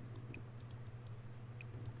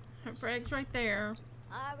 Hunt for eggs right there.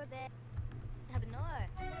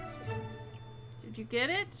 Did you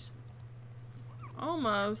get it?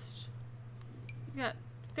 Almost. You got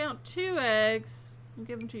found 2 eggs. I'll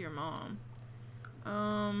give them to your mom.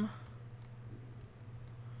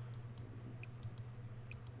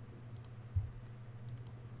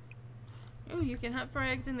 Oh, you can hunt for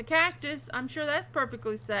eggs in the cactus. I'm sure that's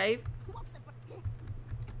perfectly safe.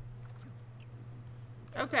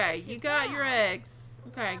 Okay, you got your eggs.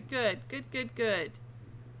 Okay, good, good, good, good.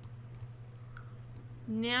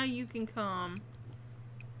 Now you can come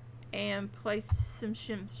and place some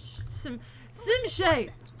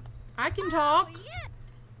shape. I can talk.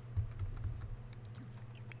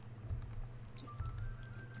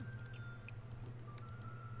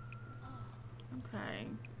 Okay.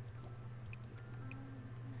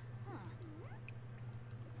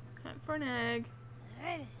 Hunt for an egg.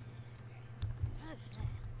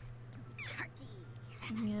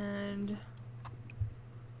 And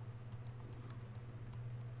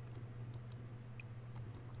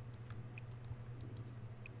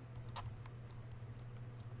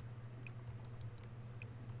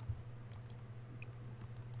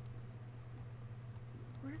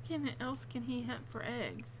where else can he hunt for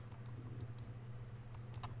eggs?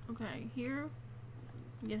 Okay, here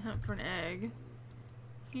you can hunt for an egg.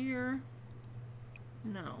 Here,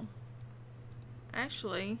 no.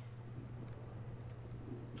 Actually,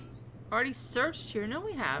 already searched here. No,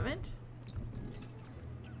 we haven't.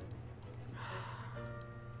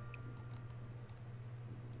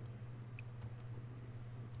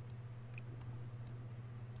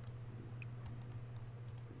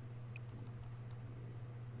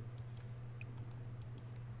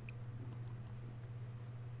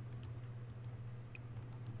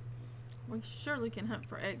 We surely can hunt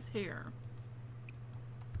for eggs here.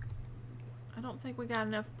 I don't think we got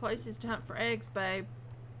enough places to hunt for eggs, babe.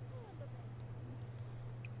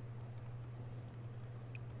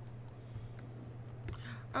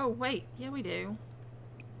 Oh, wait. Yeah, we do.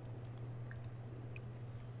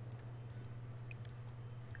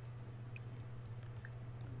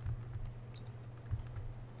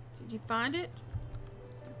 Did you find it?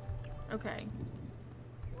 Okay.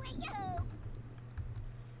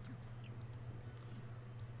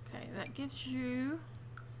 Okay, that gives you...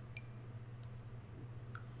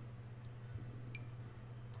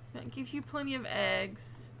 That gives you plenty of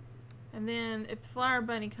eggs. And then if the flower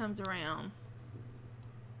bunny comes around,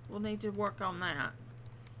 we'll need to work on that.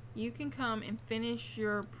 You can come and finish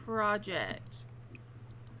your project.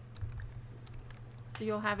 So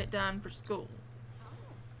you'll have it done for school.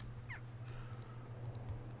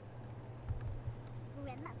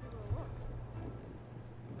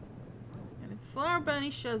 And if the flower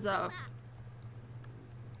bunny shows up,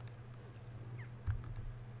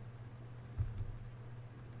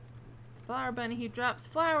 the flower bunny who drops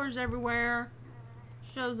flowers everywhere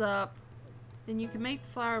shows up, then you can make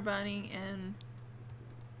the flower bunny, and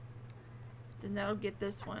then that'll get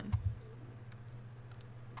this one.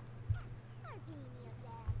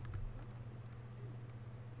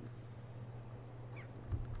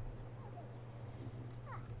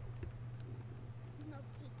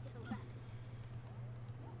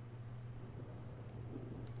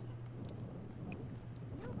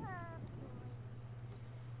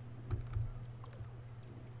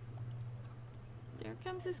 There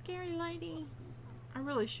comes a scary lady. I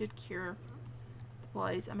really should cure the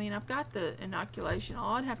place. I mean, I've got the inoculation.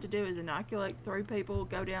 All I'd have to do is inoculate 3 people,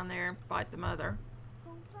 go down there and fight the mother.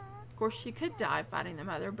 Of course, she could die fighting the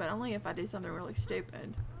mother, but only if I do something really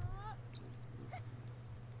stupid.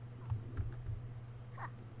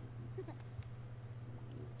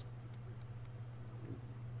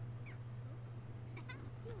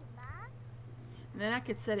 And then I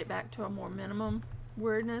could set it back to a more minimum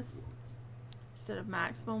weirdness instead of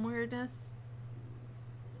maximum weirdness.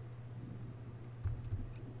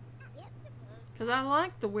 Because I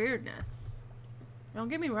like the weirdness. Don't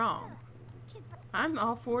get me wrong. I'm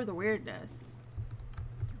all for the weirdness.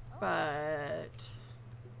 But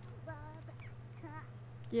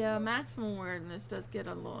yeah, maximum weirdness does get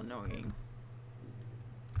a little annoying.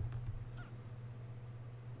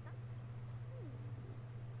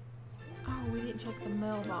 Oh, we didn't check the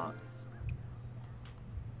mailbox.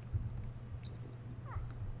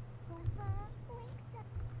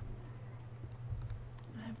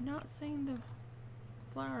 I have not seen the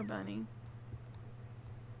flower bunny.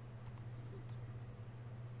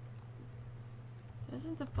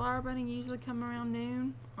 Doesn't the flower bunny usually come around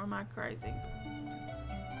noon? Or am I crazy?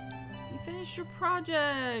 You finished your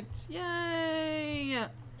project! Yay!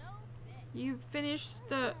 You finished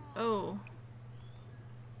the... Oh.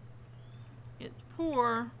 It's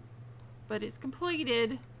poor, but it's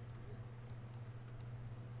completed.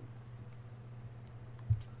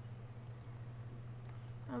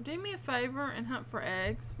 Oh, do me a favor and hunt for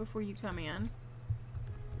eggs before you come in.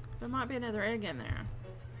 There might be another egg in there.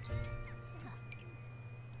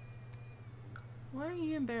 Why are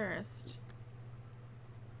you embarrassed?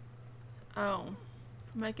 Oh,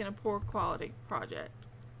 for making a poor quality project.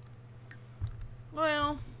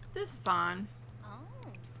 Well, this is fine.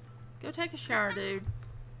 Go take a shower, dude.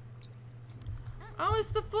 Oh, it's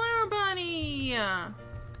the flower bunny!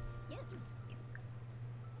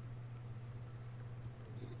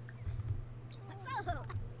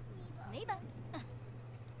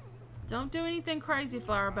 Don't do anything crazy,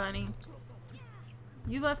 flower bunny.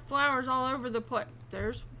 You left flowers all over the place.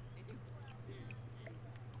 There's...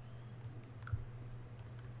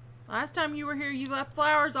 Last time you were here, you left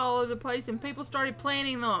flowers all over the place and people started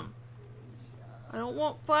planting them. I don't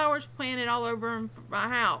want flowers planted all over my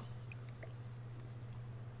house.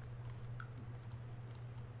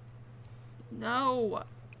 No.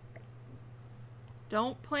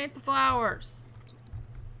 Don't plant the flowers.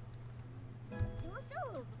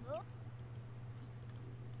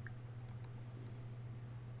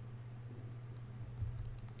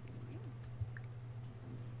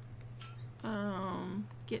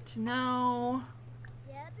 Get to know.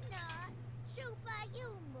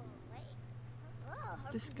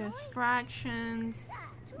 Discuss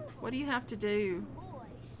fractions. What do you have to do?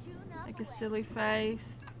 Make a silly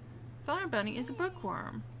face. Flower bunny is a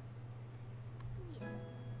bookworm.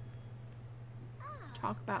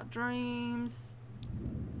 Talk about dreams.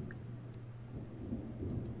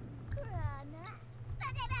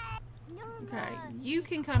 Okay, you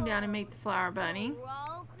can come down and meet the flower bunny.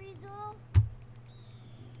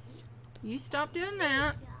 You stop doing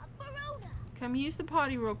that. Come use the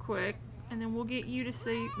potty real quick, and then we'll get you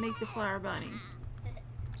to meet the flower bunny.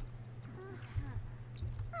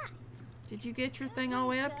 Did you get your thing all the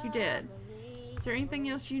way up? You did. Is there anything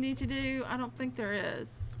else you need to do? I don't think there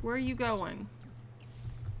is. Where are you going?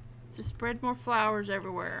 To spread more flowers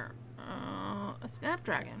everywhere. A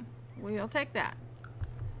snapdragon. We'll take that.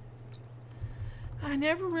 I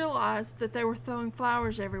never realized that they were throwing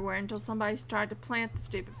flowers everywhere until somebody tried to plant the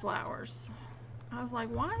stupid flowers. I was like,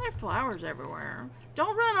 why are there flowers everywhere?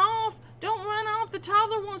 Don't run off! Don't run off! The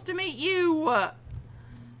toddler wants to meet you! Where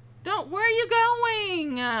are you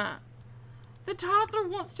going? The toddler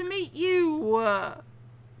wants to meet you!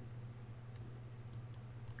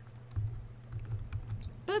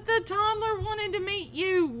 But the toddler wanted to meet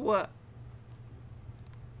you!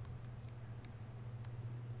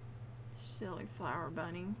 Silly flower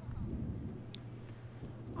bunny.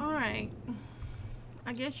 Alright.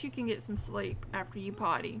 I guess you can get some sleep after you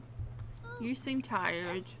potty. You seem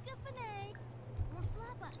tired.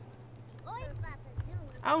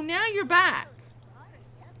 Oh, now you're back.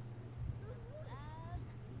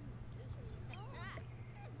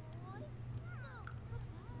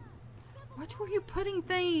 Watch where you're putting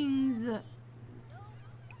things.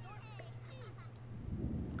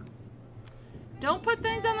 Don't put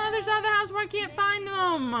things on the other side of the house where I can't find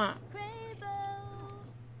them.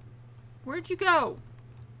 Where'd you go?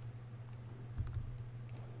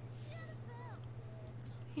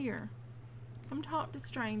 Here. Come talk to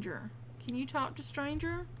stranger. Can you talk to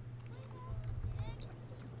stranger?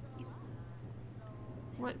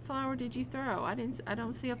 What flower did you throw? I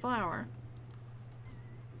don't see a flower.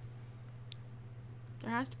 There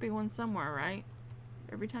has to be one somewhere, right?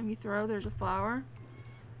 Every time you throw, there's a flower.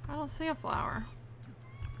 I don't see a flower.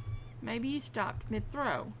 Maybe you stopped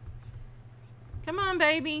mid-throw. Come on,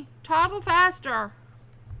 baby. Toddle faster.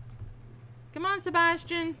 Come on,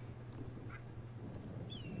 Sebastian.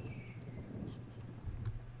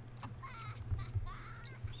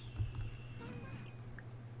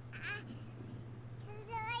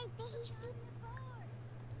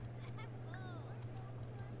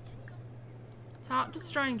 Talk to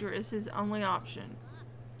stranger is his only option.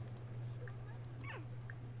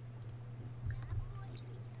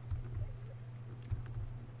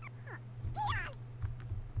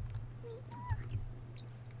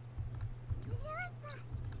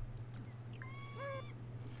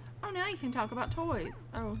 Oh, now you can talk about toys.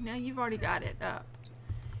 Oh, now you've already got it up.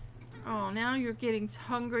 Oh, now you're getting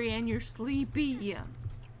hungry and you're sleepy.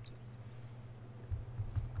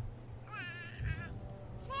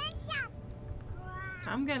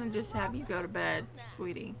 I'm gonna just have you go to bed,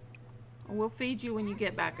 sweetie. We'll feed you when you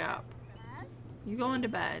get back up. You going to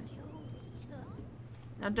bed.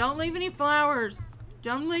 Now don't leave any flowers.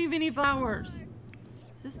 Don't leave any flowers.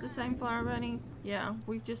 Is this the same flower bunny? Yeah,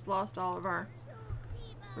 we've just lost all of our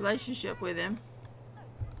relationship with him.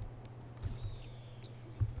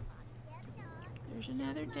 There's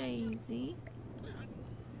another daisy.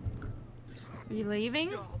 Are you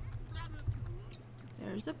leaving?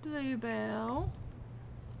 There's a bluebell.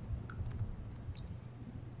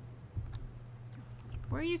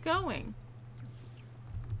 Where are you going?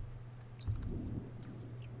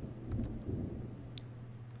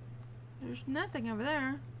 There's nothing over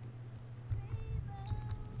there.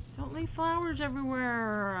 Don't leave flowers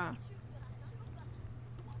everywhere.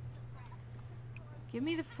 Give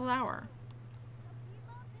me the flower.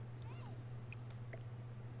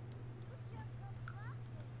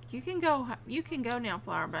 You can go now,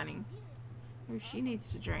 Flower Bunny. Oh, she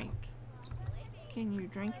needs to drink. Can you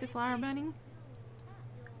drink the Flower Bunny?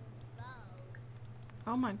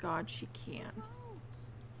 Oh my God, she can.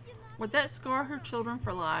 Would that scar her children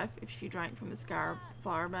for life if she drank from the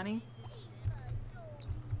Flower Bunny?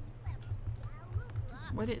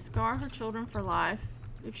 Would it scar her children for life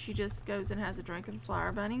if she just goes and has a drink of the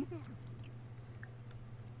Flower Bunny?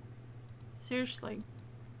 Seriously.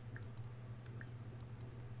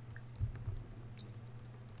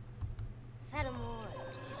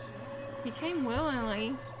 He came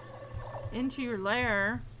willingly into your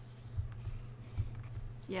lair.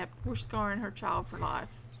 Yep, we're scarring her child for life.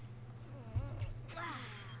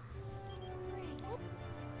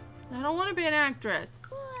 I don't want to be an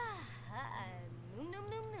actress.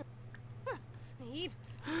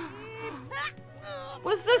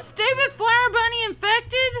 Was the stupid Flower Bunny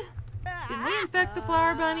infected? Did we infect the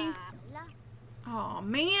Flower Bunny? Oh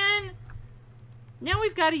man. Now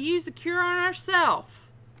we've got to use the cure on ourselves.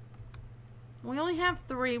 We only have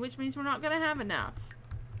 3, which means we're not going to have enough.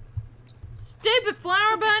 Stupid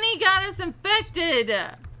Flower Bunny got us infected.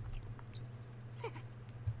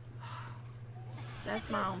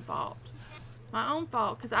 That's my own fault. My own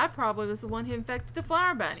fault, because I probably was the one who infected the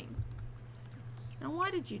Flower Bunny. Now,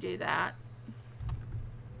 why did you do that?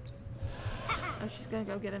 Oh, she's going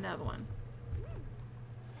to go get another one.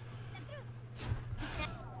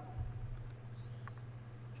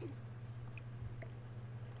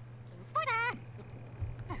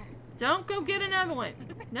 Don't go get another one.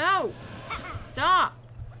 No. Stop.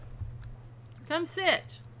 Come sit.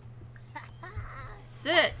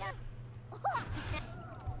 Sit.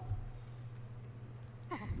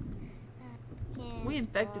 We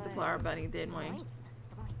infected the Flower Bunny, didn't we?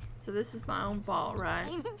 So this is my own fault, right?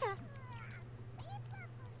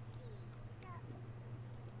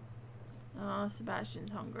 Oh,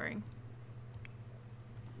 Sebastian's hungry.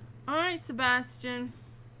 Alright, Sebastian.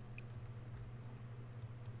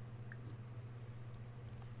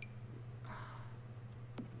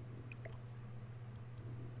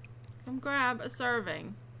 Come grab a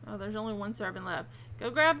serving. Oh, there's only 1 serving left. Go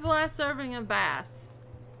grab the last serving of bass.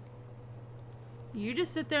 You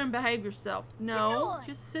just sit there and behave yourself. No,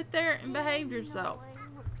 just sit there and behave yourself.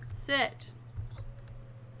 Sit.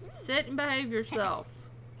 Sit and behave yourself.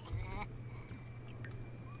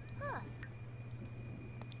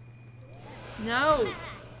 No.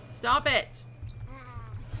 Stop it.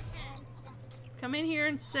 Come in here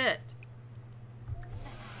and sit.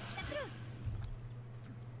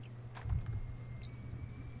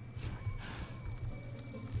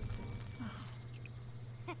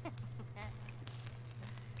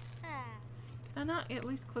 Can I not at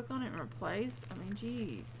least click on it and replace? I mean,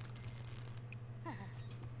 jeez.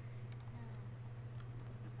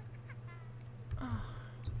 Oh.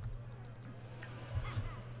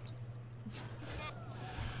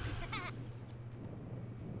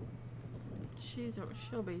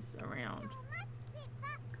 She'll be around.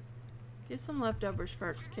 Get some leftovers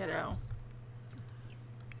first, kiddo.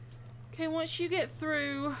 Okay, once you get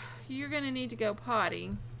through, you're gonna need to go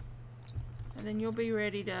potty. And then you'll be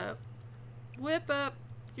ready to whip up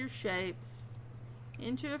your shapes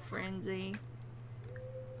into a frenzy.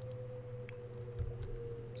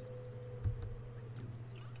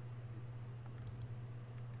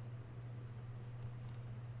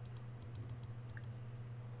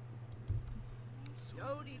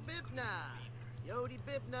 Yodi Bibna! Yodi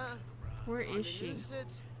Bibna! Where is she?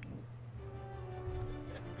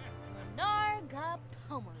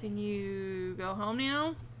 Can you go home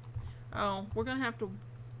now? Oh, we're gonna have to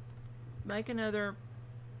make another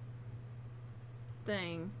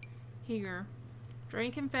thing here.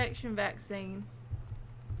 Drink infection vaccine.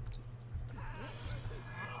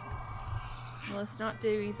 Let's not do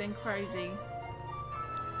anything crazy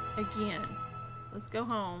again. Let's go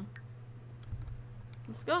home.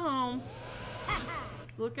 Let's go home.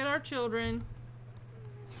 Let's look at our children.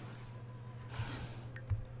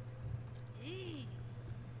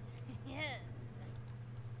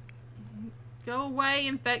 Go away,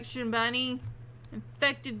 infection bunny.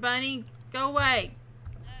 Infected bunny, go away.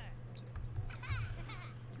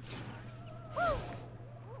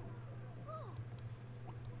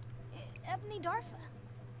 Ebony Darfa.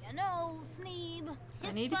 No, Sneeb.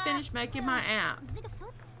 I need to finish making my app.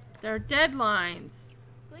 Zigafo- There are deadlines.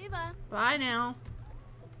 Gleva. Bye now.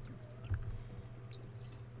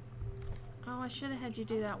 Oh, I should have had you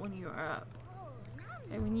do that when you were up.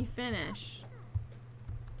 Okay, when you finish.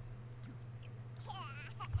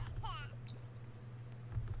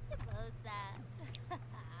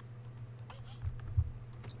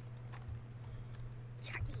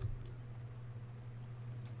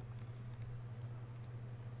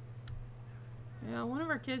 Yeah, one of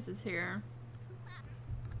our kids is here.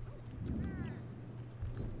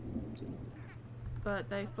 But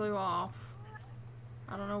they flew off.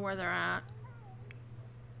 I don't know where they're at.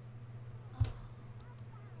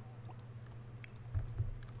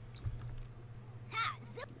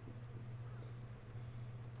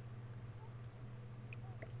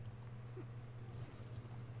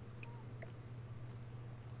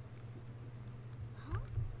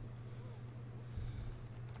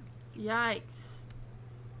 Yikes.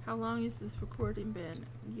 How long has this recording been?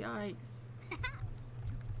 Yikes.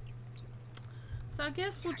 So I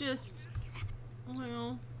guess we'll just,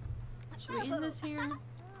 well, should we end this here?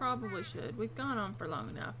 Probably should. We've gone on for long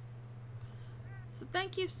enough. So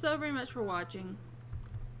thank you so very much for watching.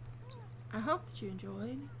 I hope that you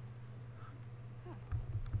enjoyed.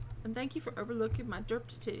 And thank you for overlooking my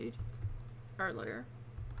derptitude earlier.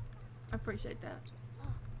 I appreciate that.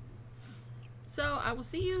 So I will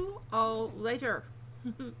see you all later.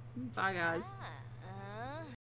 Bye guys.